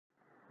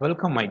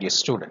Welcome my dear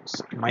students,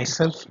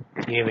 myself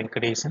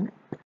A.Venkatesan.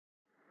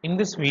 In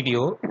this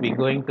video we are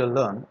going to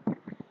learn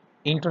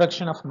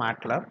introduction of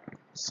Matlab,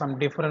 some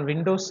different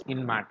windows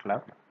in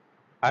Matlab,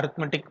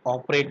 arithmetic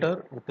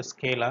operator with the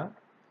scalar,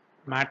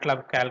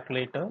 Matlab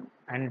calculator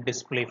and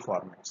display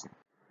formats.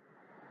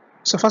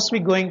 So first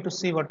we are going to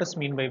see what is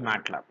mean by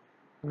Matlab.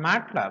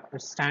 Matlab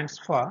stands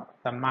for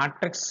the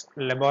matrix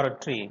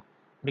laboratory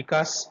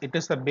because it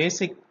is the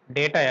basic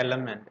data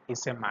element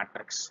is a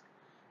matrix.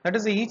 That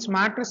is, each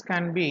matrix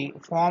can be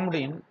formed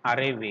in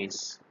array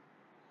ways.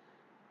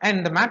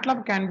 And the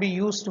MATLAB can be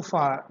used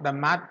for the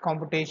math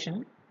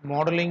computation,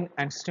 modeling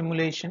and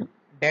simulation,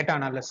 data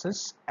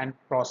analysis and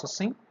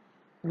processing,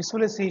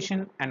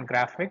 visualization and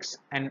graphics,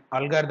 and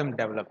algorithm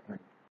development.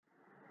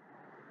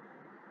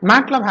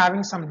 MATLAB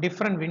having some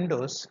different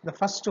windows. The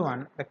first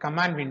one, the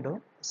command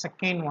window,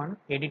 second one,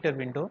 editor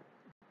window,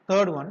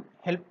 third one,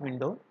 help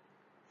window,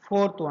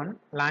 fourth one,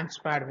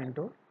 launchpad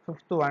window,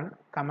 fifth one,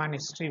 command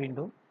history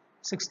window,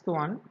 sixth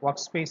one,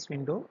 workspace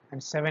window,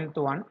 and seventh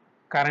one,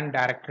 current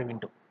directory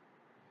window.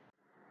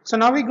 So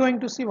now we're going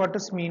to see what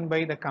is mean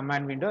by the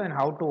command window and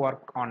how to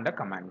work on the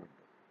command window.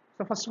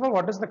 So first of all,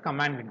 what is the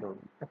command window?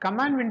 The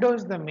command window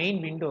is the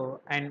main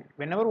window, and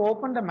whenever we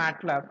open the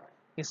MATLAB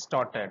is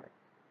started.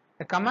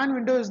 The command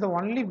window is the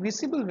only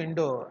visible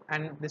window,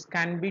 and this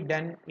can be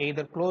done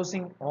either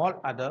closing all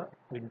other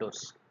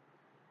windows.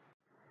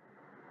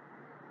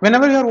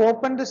 Whenever you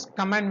open this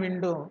command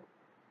window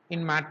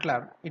in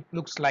MATLAB, it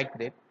looks like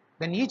that.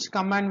 Then each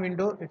command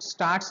window, it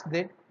starts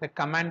with the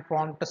command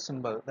prompt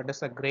symbol, that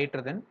is a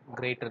greater than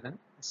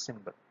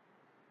symbol.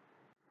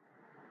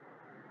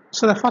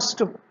 So the first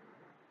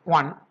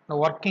one, the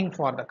working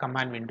for the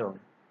command window.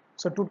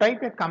 So to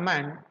type a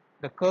command,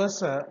 the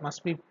cursor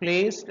must be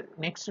placed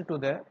next to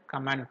the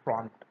command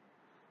prompt.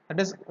 That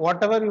is,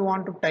 whatever you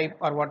want to type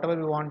or whatever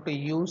you want to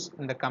use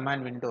in the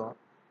command window,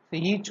 so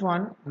each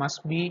one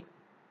must be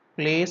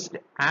placed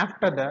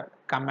after the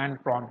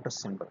command prompt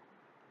symbol.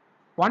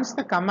 Once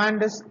the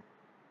command is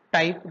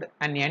typed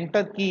and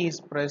enter key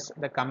is pressed,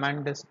 the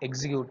command is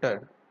executed,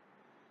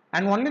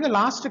 and only the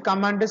last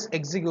command is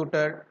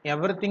executed.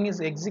 Everything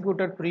is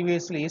executed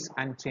previously is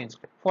unchanged.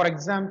 For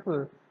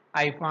example,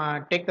 I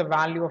take the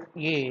value of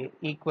a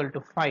equal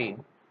to 5.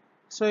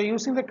 So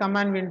using the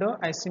command window,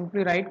 I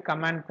simply write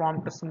command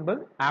prompt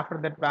symbol after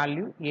that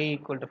value a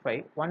equal to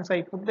 5. Once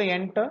I put the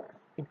enter,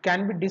 it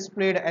can be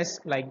displayed as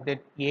like that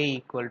a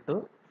equal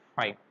to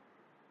 5.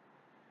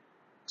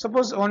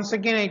 Suppose once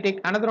again I take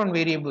another one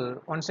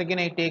variable, once again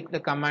I take the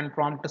command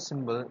prompt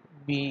symbol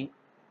b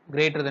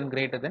greater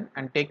than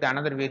and take the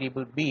another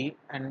variable b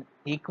and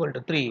equal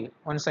to 3.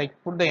 Once I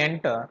put the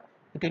enter,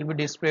 it will be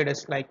displayed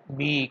as like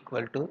b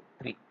equal to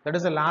 3. That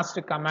is the last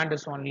command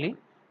is only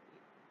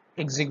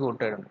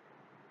executed.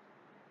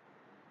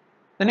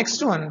 The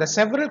next one, the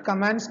several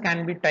commands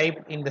can be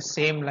typed in the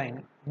same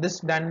line. This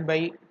done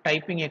by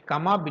typing a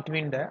comma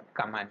between the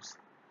commands.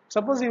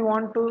 Suppose you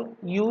want to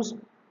use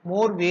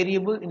more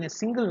variable in a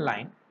single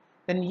line,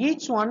 then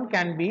each one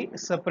can be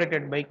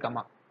separated by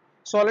comma.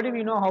 So already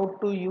we know how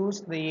to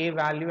use the a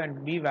value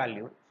and b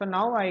value. So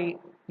now I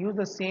use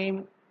the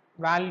same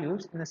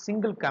values in a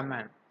single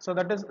command. So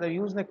that is, I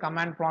use the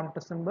command prompt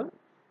symbol.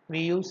 We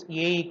use a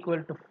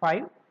equal to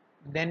 5,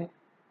 then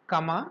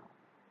comma,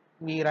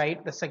 we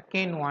write the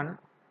second one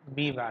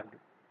b value.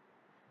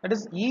 That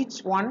is, each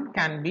one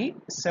can be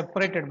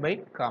separated by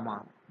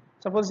comma.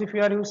 Suppose if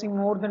you are using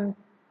more than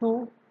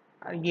 2,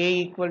 a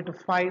equal to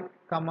 5,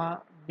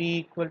 comma, b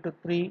equal to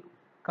 3,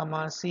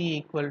 comma, c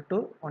equal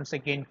to once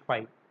again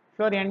 5. If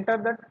you are enter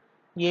that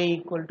a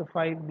equal to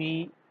 5,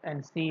 b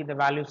and c, the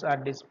values are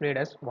displayed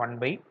as 1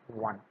 by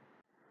 1.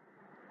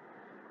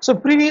 So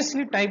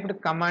previously typed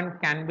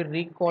command can be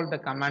recalled the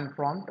command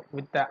prompt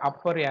with the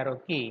upper arrow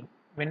key.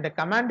 When the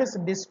command is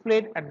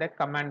displayed at the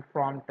command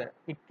prompt,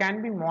 it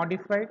can be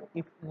modified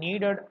if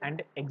needed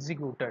and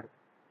executed.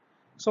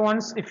 So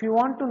once, if you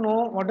want to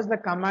know what is the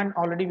command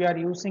already we are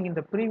using in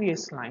the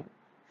previous line,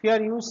 if you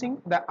are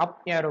using the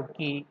up arrow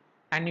key,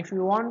 and if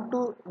you want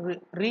to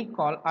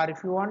recall or if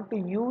you want to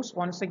use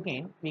once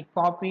again, we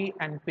copy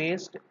and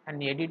paste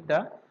and edit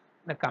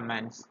the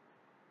commands.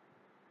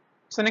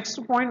 So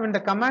next point, when the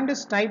command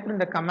is typed in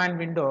the command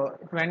window,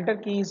 if enter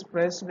key is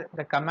pressed,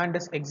 the command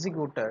is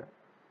executed,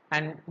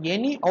 and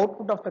any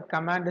output of the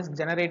command is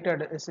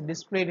generated is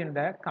displayed in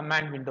the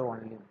command window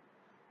only.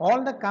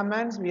 All the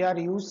commands we are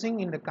using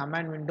in the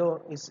command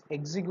window is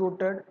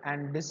executed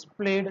and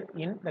displayed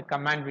in the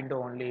command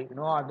window only.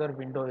 No other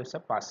window is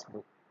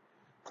possible.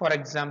 For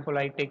example,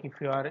 I take if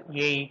you are a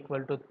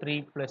equal to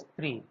 3 plus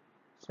 3.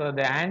 So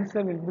the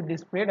answer will be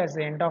displayed as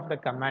the end of the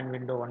command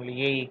window only,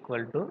 a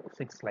equal to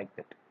 6, like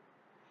that.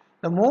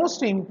 The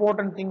most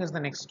important thing is the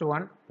next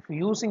one, if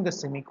using the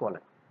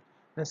semicolon.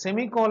 The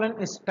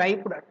semicolon is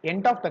typed at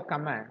end of the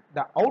command.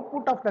 The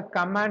output of the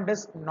command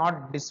is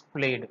not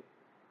displayed.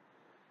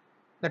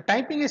 The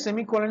typing a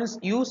semicolon is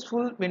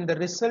useful when the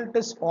result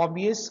is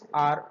obvious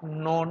or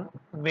known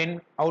when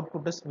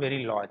output is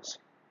very large.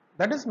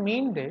 That is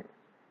mean that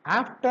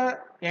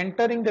After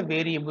entering the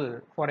variable,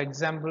 for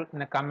example,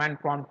 in a command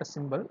prompt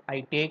symbol,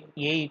 I take a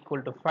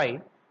equal to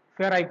 5,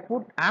 where I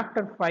put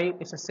after 5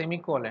 is a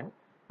semicolon.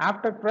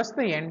 After press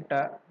the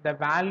enter, the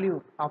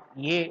value of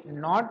a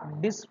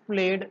not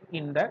displayed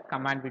in the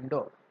command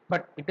window,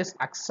 but it is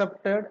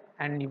accepted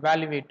and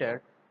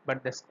evaluated,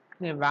 but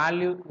the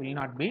value will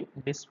not be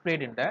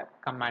displayed in the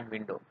command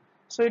window.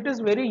 So it is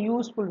very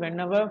useful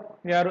whenever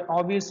we are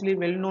obviously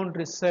well-known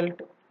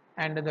result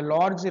and the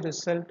large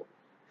result.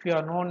 If you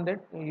are known that,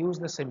 use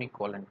the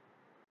semicolon.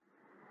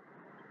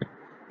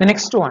 The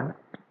next one,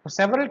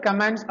 several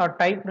commands are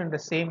typed in the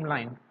same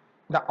line.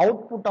 The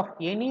output of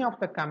any of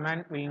the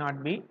command will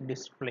not be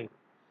displayed.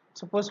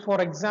 Suppose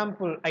for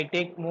example, I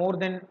take more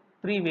than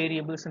 3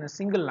 variables in a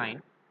single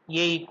line, a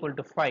equal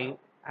to 5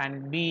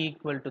 and b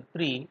equal to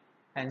 3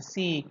 and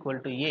c equal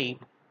to 8.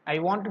 I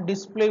want to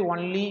display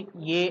only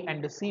a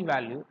and c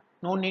value.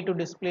 No need to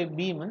display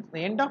b, means the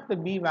end of the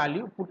b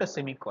value put a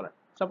semicolon.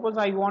 Suppose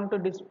I want to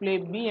display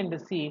b and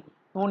c,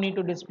 no need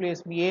to display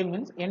a,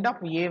 means end of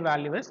a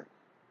value is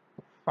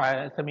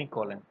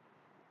semicolon.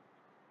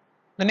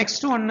 The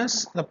next one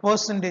is the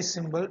percentage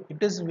symbol.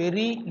 It is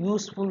very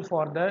useful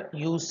for the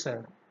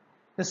user.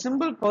 The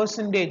symbol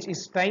percentage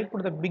is typed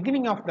at the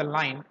beginning of the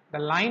line. The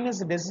line is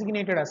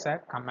designated as a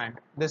command.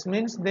 This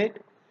means that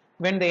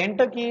when the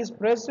enter key is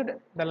pressed,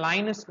 the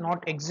line is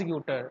not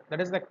executed.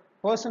 That is, the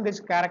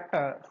percentage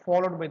character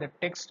followed by the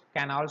text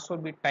can also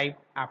be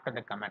typed after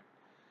the command.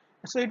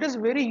 So it is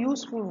very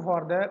useful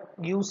for the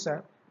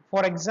user.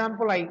 For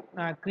example, I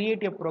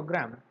create a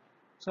program.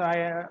 So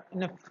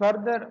in a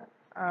further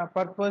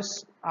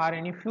purpose or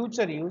any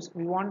future use,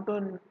 we want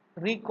to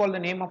recall the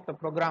name of the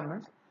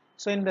programmers.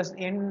 So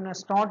in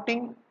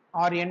starting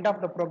or end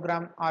of the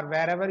program or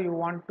wherever you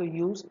want to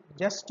use,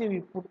 just we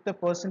put the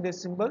percentage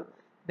symbol,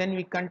 then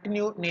we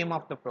continue name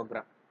of the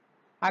program.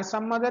 Or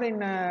some other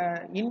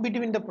in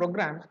between the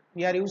programs,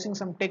 we are using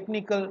some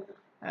technical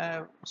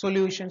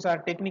solutions or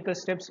technical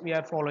steps we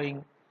are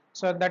following.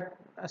 So that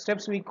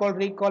steps we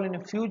recall in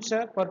a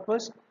future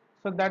purpose.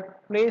 So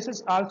that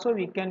places also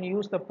we can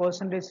use the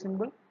percentage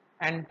symbol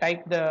and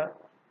type the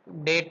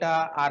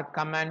data or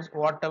commands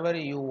whatever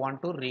you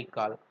want to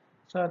recall.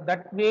 So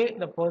that way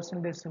the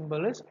percentage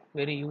symbol is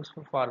very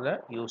useful for the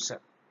user.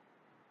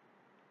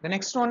 The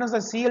next one is the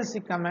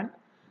CLC command.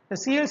 The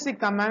CLC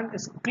command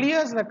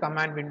clears the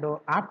command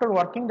window. After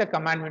working the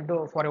command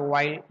window for a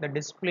while, the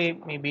display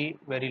may be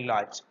very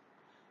large.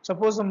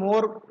 Suppose the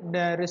more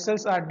the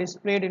results are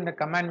displayed in the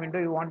command window,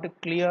 you want to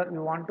clear,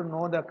 you want to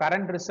know the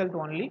current result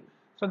only.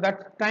 So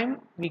that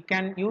time we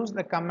can use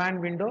the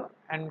command window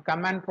and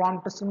command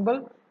prompt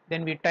symbol.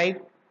 Then we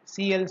type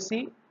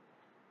CLC,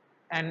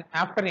 and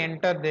after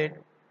enter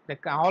that,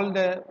 all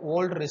the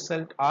old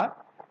result are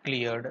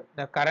cleared.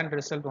 The current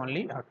result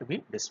only have to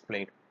be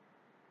displayed.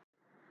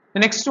 The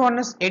next one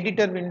is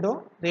editor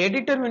window. The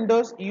editor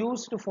window is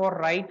used for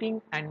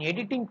writing and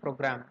editing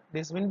program.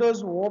 This window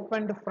is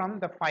opened from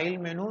the file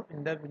menu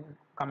in the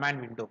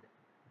command window.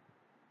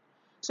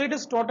 So it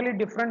is totally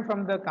different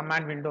from the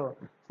command window.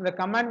 So the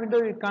command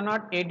window you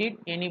cannot edit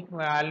any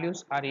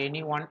values or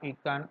anyone you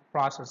can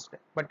process it.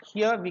 But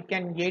here we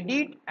can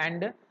edit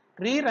and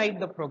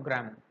rewrite the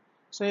program.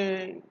 So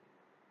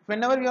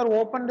whenever you are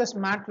open this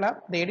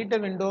Matlab, the editor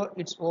window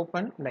it's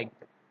open like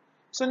that.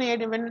 So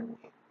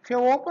if you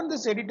open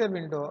this editor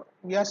window,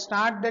 we are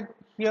started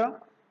here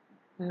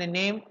in the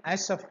name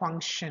as a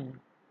function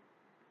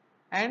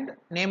and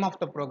name of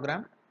the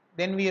program.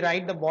 Then we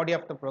write the body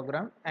of the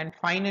program, and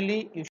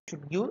finally you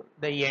should give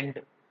the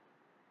end.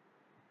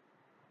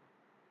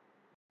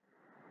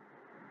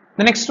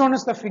 The next one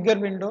is the figure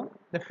window.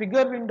 The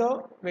figure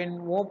window,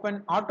 when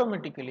open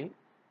automatically,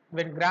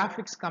 when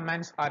graphics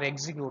commands are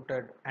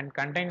executed and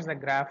contains the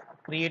graph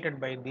created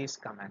by these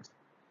commands.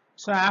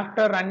 So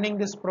after running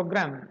this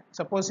program,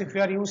 suppose if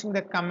you are using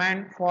the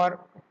command for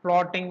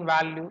plotting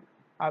value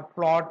or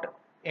plot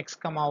x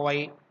comma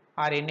y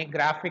or any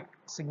graphic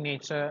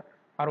signature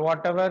or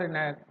whatever in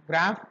a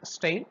graph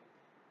style,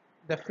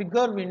 the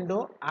figure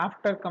window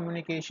after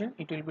communication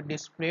it will be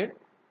displayed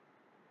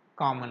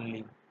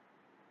commonly.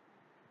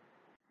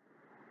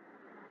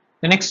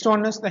 The next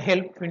one is the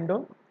help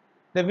window.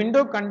 The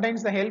window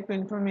contains the help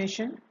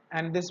information,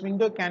 and this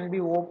window can be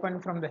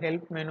opened from the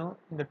help menu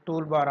in the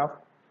toolbar of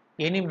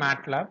any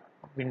Matlab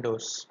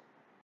windows.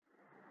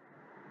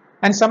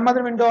 And some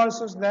other window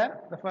also is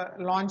there, the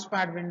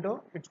launchpad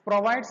window, which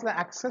provides the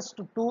access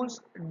to tools,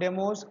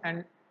 demos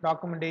and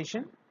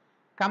documentation.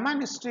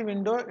 Command history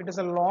window, it is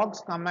a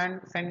logs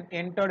command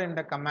entered in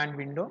the command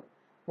window.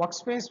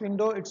 Workspace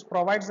window, it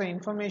provides the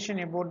information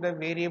about the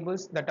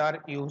variables that are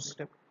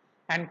used.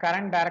 And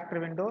current directory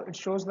window, it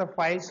shows the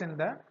files in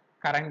the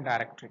current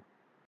directory.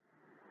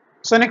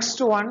 So next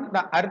one,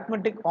 the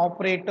arithmetic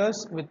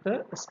operators with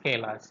the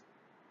scalars.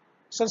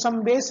 So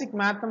some basic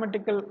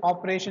mathematical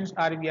operations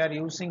we are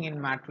using in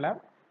Matlab.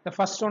 The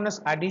first one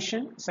is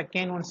addition,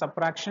 second one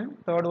subtraction,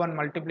 third one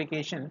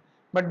multiplication.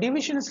 But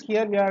division is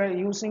here we are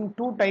using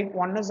two types.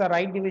 One is a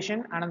right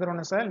division, another one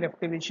is a left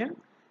division.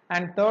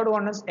 and third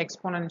one is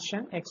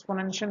exponential.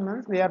 Exponential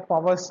means they are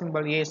power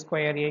symbol, a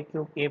square, a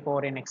cube, a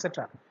power n,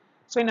 etc.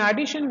 So in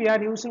addition we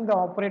are using the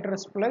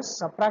operators plus,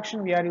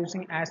 subtraction we are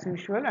using as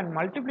usual, and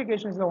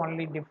multiplication is the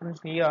only difference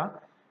here.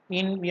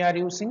 In we are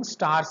using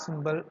star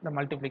symbol, the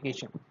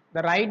multiplication.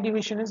 The right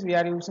division is we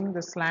are using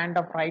the slant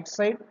of right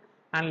side,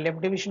 and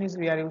left division is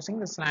we are using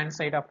the slant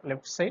side of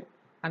left side,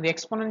 and the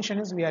exponential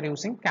is we are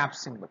using cap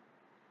symbol.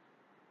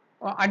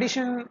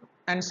 Addition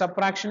and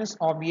subtraction is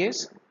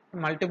obvious,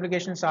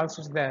 multiplication is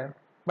also there,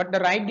 but the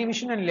right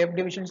division and left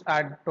divisions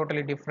are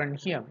totally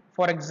different here.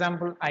 For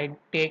example, I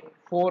take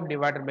 4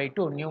 divided by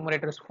 2,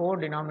 numerator is 4,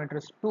 denominator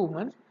is 2,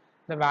 means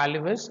the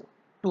value is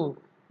 2.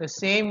 The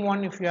same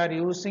one if you are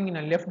using in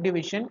a left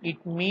division,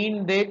 it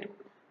means that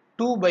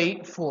 2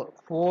 by 4,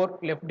 4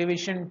 left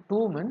division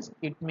 2 means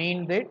it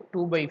means that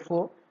 2 by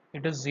 4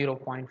 it is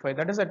 0.5.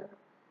 That is a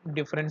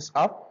difference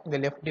of the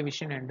left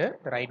division and the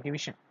right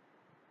division.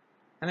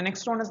 And the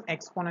next one is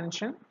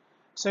exponential.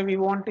 So we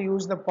want to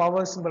use the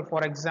power symbol.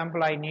 For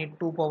example, I need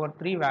 2 power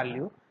 3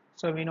 value.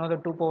 So we know the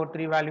 2 power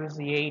 3 value is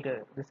 8.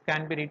 This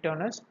can be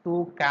written as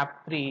 2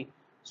 cap 3.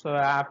 So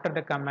after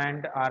the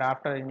command or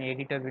after in the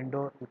editor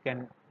window, you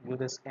can do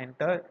this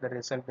enter. The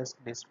result is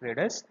displayed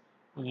as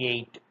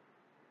 8.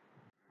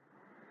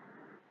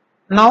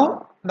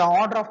 Now the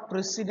order of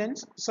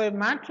precedence. So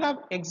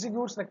MATLAB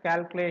executes the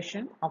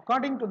calculation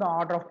according to the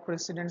order of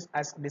precedence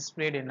as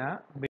displayed in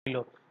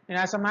below. And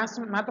as a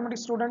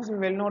mathematics students, we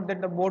will note that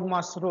the board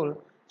mass rule.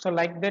 So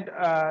like that,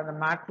 the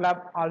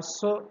MATLAB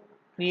also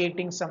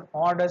creating some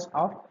orders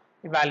of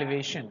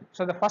evaluation.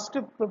 So the first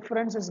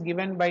preference is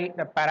given by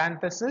the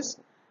parenthesis,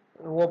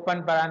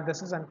 open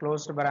parenthesis and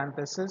closed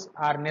parenthesis,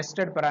 or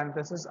nested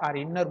parenthesis, or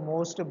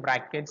innermost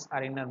brackets,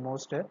 or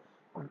innermost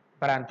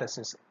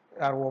parenthesis,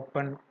 or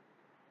open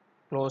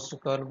closed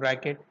curly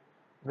bracket.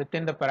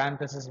 Within the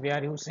parenthesis we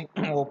are using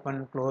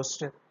open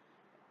closed.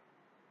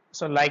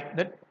 So like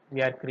that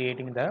we are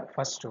creating the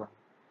first one.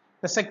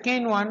 The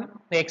second one,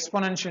 the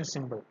exponential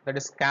symbol, that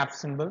is cap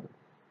symbol,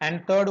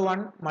 and third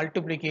one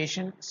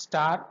multiplication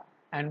star,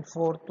 and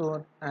fourth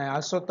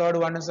also third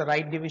one is the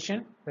right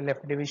division, the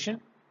left division,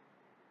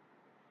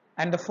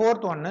 and the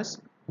fourth one is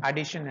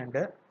addition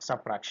and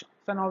subtraction.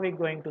 So now we are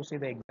going to see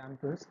the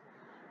examples.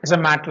 It's a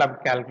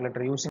MATLAB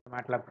calculator, using a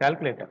MATLAB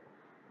calculator.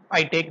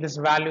 I take this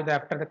value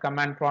after the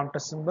command prompt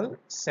symbol,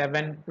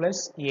 7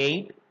 plus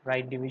 8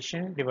 right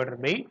division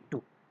divided by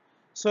 2.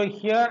 So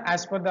here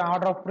as per the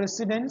order of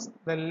precedence,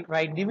 the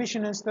right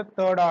division is the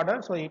third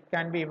order, so it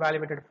can be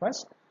evaluated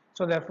first.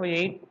 So therefore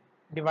 8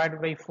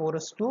 divided by 4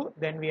 is 2,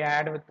 then we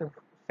add with the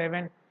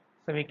 7,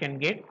 so we can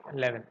get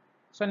 11.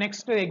 So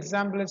next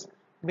example is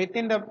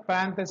within the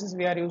parenthesis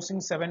we are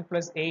using 7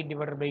 plus 8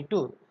 divided by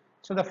 2.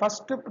 So the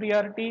first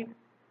priority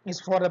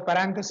is for the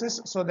parenthesis,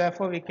 so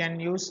therefore we can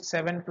use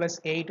 7 plus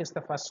 8 is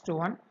the first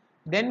one,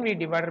 then we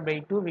divide by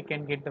 2, we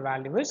can get the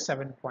value is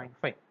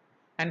 7.5.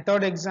 and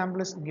third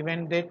example is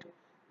given that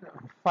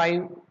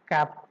 5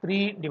 cap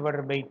 3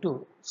 divided by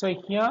 2. So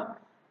here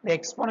the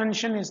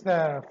exponential is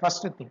the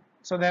first thing,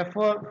 so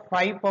therefore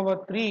 5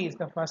 power 3 is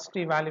the first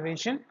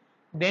evaluation,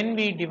 then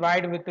we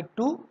divide with the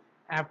 2,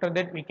 after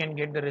that we can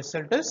get the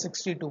result is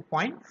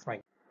 62.5.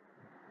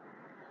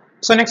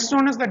 So next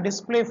one is the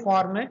display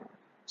format.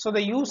 So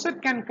the user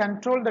can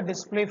control the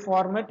display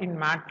format in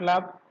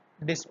MATLAB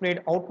displayed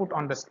output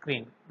on the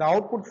screen. The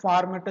output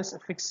format is a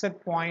fixed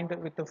point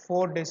with the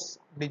 4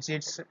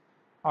 digits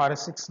or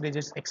 6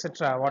 digits,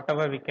 etc.,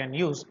 whatever we can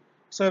use.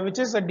 So which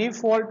is the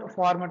default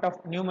format of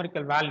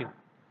numerical value.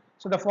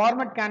 So the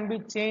format can be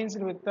changed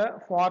with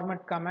the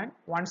format command.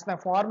 Once the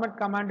format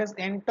command is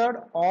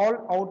entered, all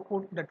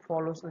output that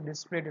follows is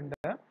displayed in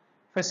the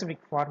specific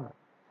format.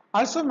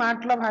 Also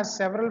MATLAB has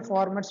several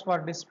formats for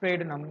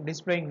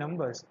displaying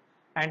numbers,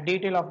 and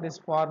detail of these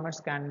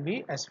formats can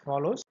be as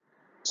follows.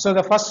 So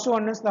the first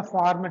one is the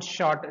format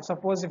short.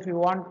 Suppose if you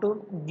want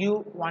to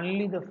give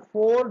only the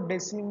 4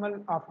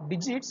 decimal of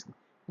digits,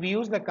 we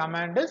use the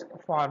command is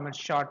format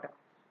short.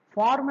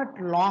 Format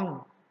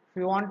long, if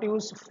you want to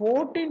use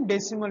 14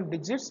 decimal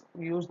digits,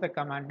 we use the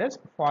command is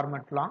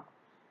format long.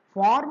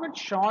 Format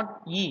short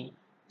e.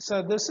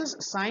 So this is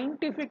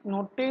scientific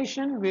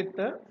notation with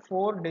the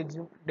 4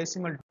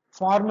 decimal.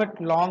 Format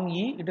long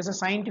e, it is a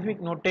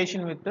scientific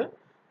notation with the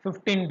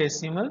 15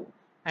 decimal,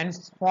 and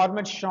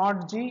format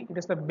short g, it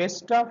is the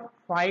best of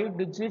 5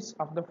 digits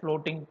of the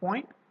floating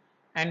point,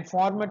 and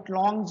format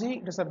long g,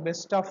 it is the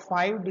best of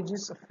 5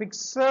 digits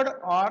fixed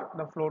or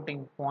the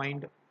floating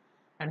point,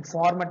 and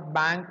format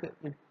bank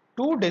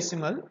 2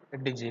 decimal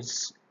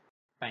digits.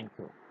 Thank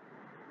you.